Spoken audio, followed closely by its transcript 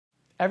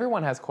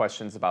Everyone has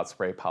questions about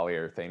spray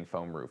polyurethane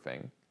foam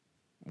roofing.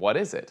 What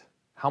is it?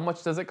 How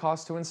much does it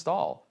cost to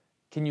install?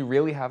 Can you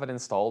really have it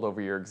installed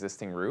over your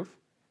existing roof?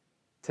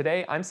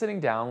 Today, I'm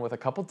sitting down with a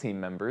couple team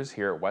members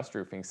here at West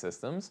Roofing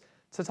Systems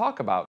to talk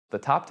about the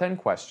top 10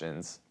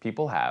 questions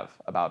people have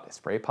about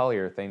spray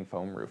polyurethane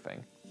foam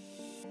roofing.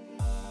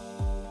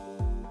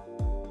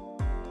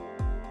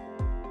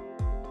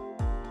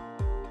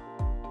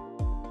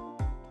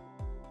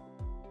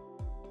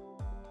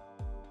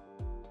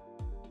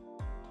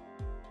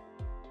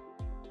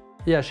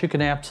 Yes, you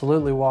can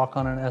absolutely walk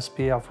on an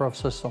SPF roof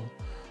system.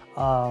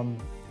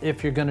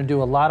 If you're going to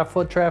do a lot of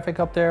foot traffic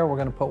up there, we're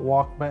going to put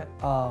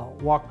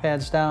walk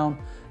pads down,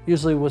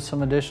 usually with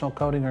some additional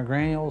coating or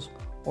granules,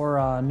 or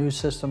a new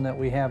system that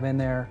we have in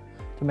there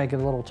to make it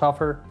a little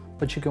tougher,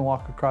 but you can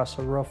walk across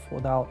the roof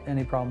without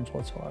any problems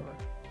whatsoever.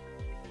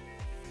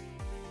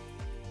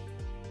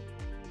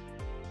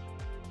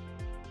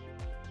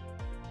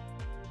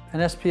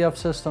 An SPF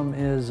system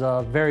is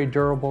a very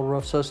durable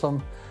roof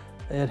system.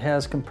 It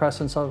has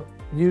compressants of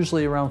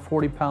usually around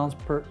 40 pounds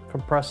per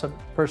compressant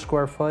per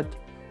square foot,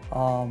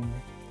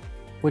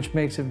 which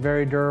makes it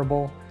very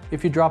durable.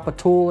 If you drop a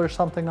tool or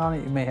something on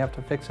it, you may have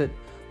to fix it,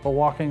 but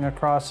walking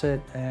across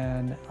it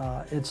and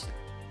it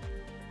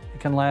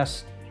can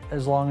last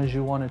as long as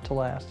you want it to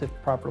last if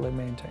properly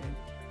maintained.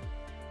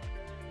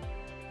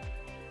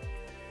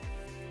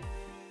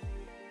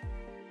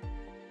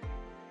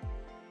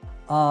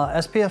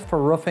 SPF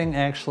for roofing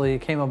actually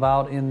came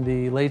about in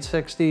the late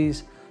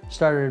 60s.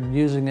 Started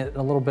using it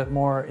a little bit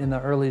more in the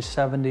early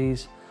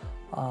 70s,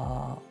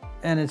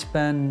 and it's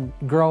been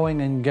growing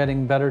and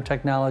getting better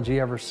technology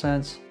ever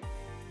since.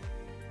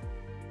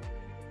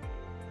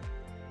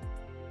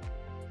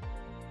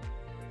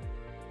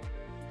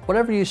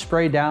 Whatever you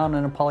spray down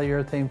in a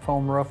polyurethane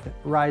foam roof, it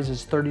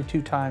rises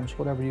 32 times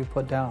whatever you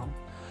put down.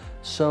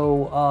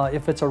 So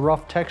if it's a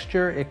rough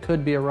texture, it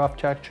could be a rough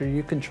texture.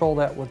 You control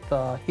that with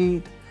the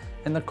heat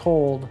and the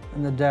cold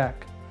in the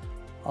deck.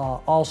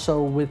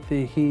 Also with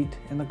the heat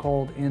and the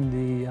cold in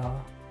the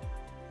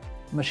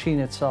machine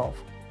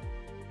itself.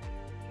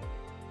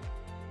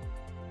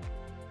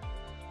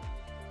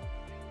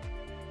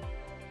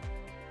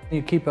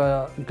 You keep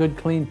a good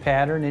clean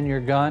pattern in your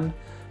gun.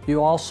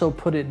 You also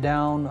put it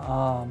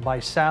down by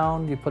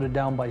sound, you put it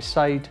down by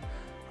sight.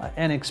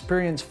 An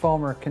experienced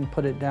foamer can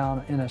put it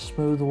down in a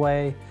smooth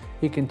way.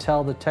 He can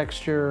tell the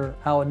texture,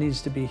 how it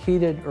needs to be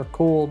heated or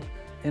cooled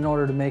in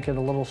order to make it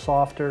a little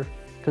softer,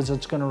 because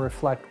it's going to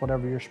reflect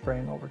whatever you're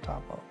spraying over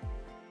top of.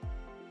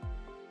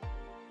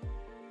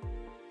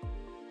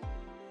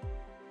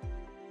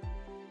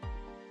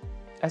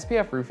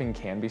 SPF roofing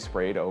can be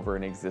sprayed over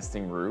an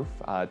existing roof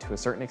to a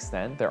certain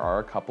extent. There are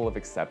a couple of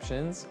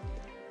exceptions.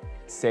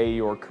 Say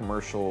your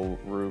commercial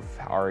roof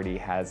already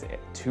has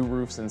 2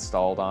 roofs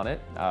installed on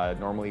it.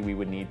 Normally we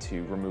would need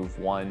to remove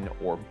one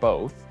or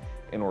both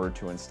in order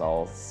to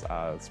install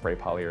spray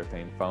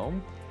polyurethane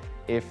foam.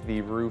 If the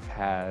roof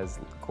has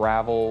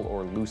gravel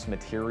or loose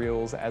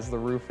materials as the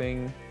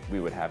roofing, we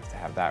would have to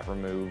have that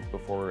removed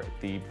before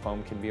the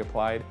foam can be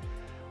applied.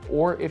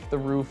 Or if the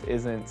roof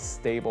isn't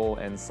stable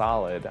and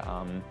solid,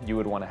 you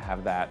would want to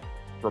have that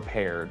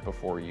repaired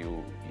before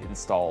you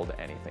installed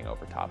anything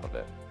over top of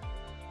it.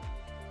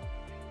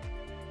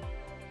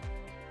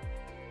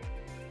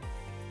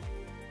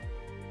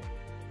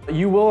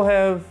 You will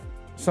have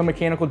some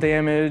mechanical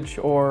damage,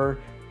 or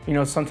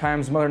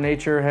sometimes Mother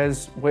Nature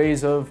has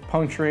ways of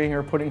puncturing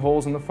or putting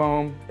holes in the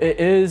foam. It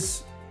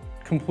is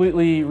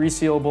completely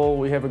resealable.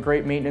 We have a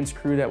great maintenance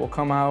crew that will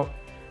come out.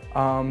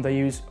 They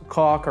use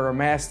caulk or a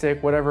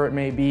mastic, whatever it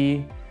may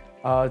be,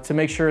 to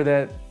make sure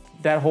that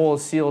that hole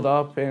is sealed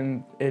up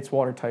and it's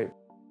watertight.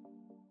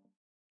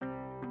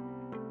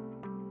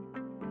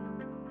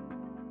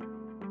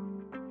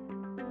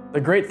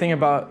 The great thing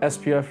about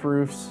SPF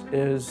roofs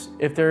is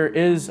if there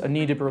is a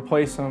need to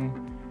replace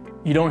them,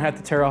 you don't have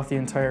to tear off the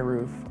entire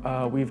roof.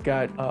 We've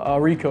got a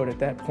recoat at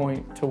that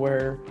point to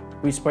where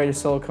we sprayed a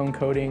silicone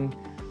coating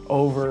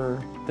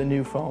over the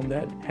new foam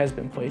that has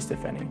been placed,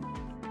 if any.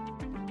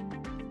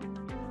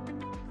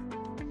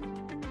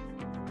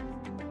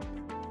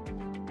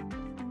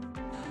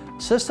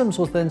 Systems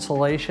with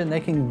insulation, they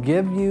can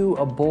give you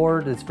a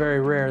board, it's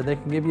very rare, they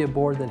can give you a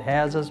board that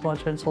has as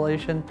much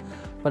insulation,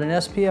 but an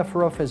SPF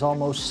roof is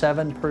almost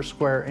 7 per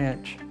square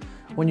inch.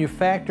 When you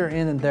factor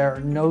in that there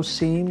are no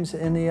seams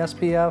in the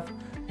SPF,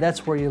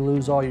 that's where you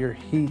lose all your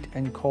heat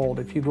and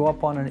cold. If you go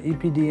up on an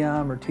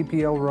EPDM or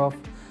TPO roof,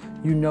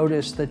 you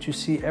notice that you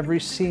see every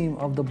seam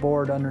of the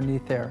board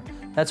underneath there.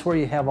 That's where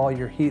you have all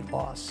your heat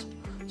loss.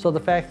 So the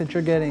fact that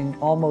you're getting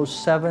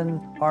almost 7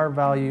 R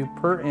value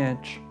per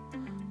inch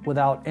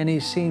without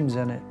any seams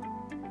in it,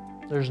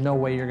 there's no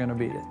way you're going to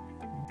beat it.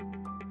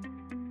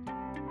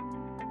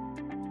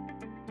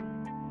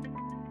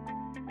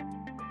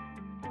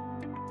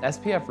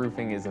 SPF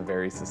roofing is a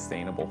very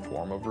sustainable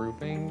form of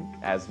roofing,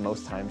 as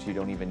most times you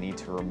don't even need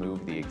to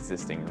remove the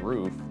existing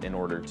roof in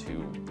order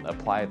to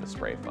apply the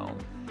spray foam.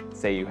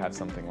 Say you have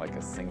something like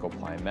a single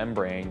ply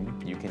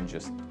membrane, you can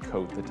just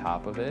coat the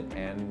top of it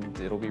and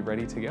it'll be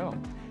ready to go.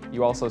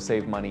 You also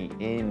save money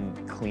in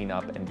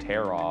cleanup and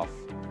tear off,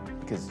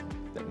 because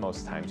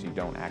most times you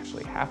don't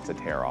actually have to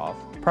tear off.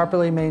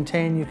 Properly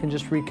maintained, you can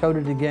just recoat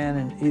it again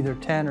in either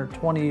 10 or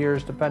 20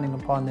 years, depending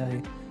upon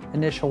the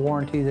initial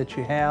warranty that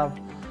you have.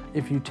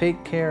 If you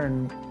take care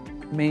and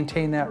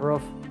maintain that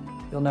roof,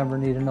 you'll never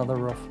need another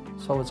roof,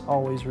 so it's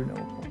always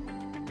renewable.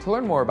 To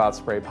learn more about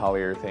Spray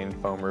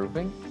Polyurethane Foam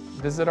Roofing,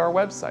 visit our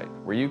website,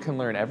 where you can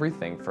learn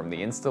everything from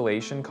the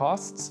installation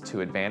costs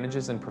to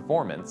advantages in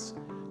performance,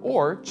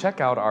 or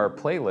check out our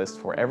playlist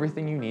for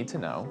everything you need to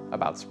know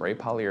about Spray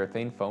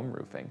Polyurethane Foam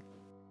Roofing.